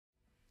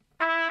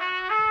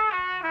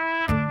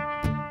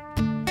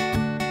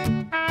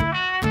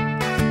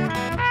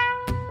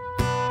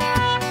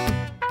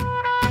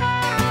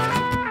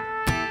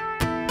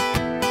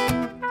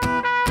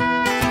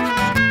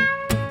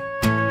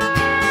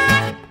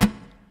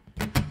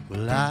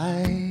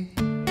I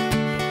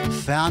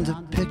found a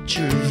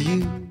picture of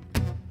you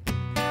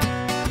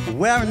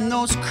wearing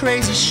those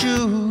crazy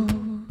shoes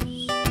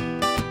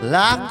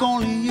like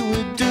only you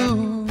would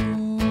do.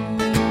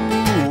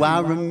 I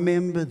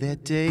remember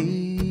that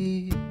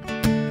day,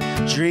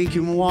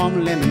 drinking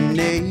warm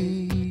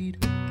lemonade,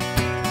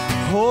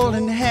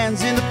 holding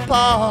hands in the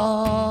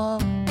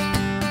park,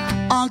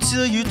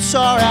 until you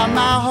tore out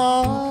my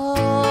heart.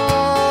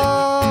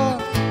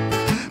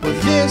 Well,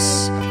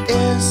 this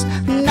is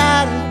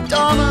not a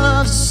dumb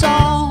love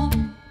song,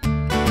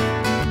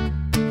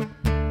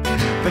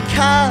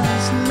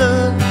 because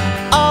love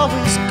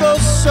always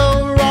goes so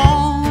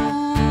wrong.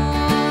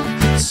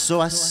 So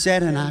I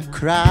sat and I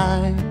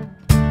cried,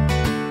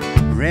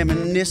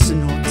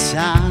 reminiscing old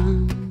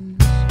times.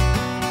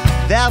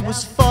 That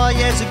was 4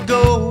 years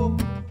ago.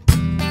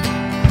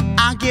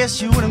 I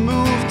guess you would have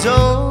moved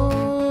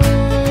on.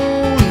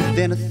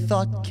 Then a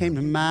thought came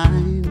to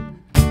mind,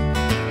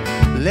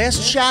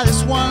 let's try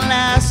this one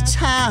last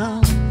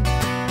time,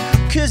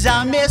 'cause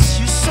I miss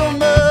you so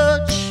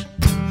much,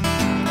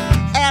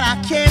 and I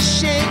can't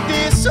shake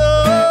this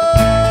off.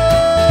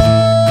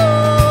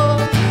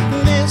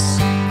 This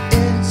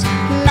is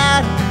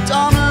not a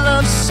dumb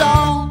love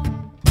song,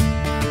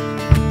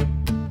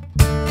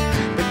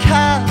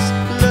 because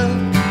love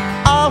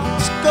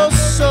always goes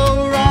so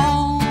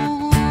wrong.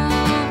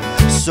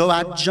 So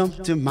I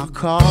jumped in my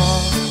car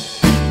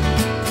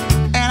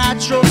and I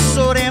drove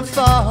so damn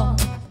far,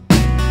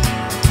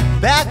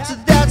 back to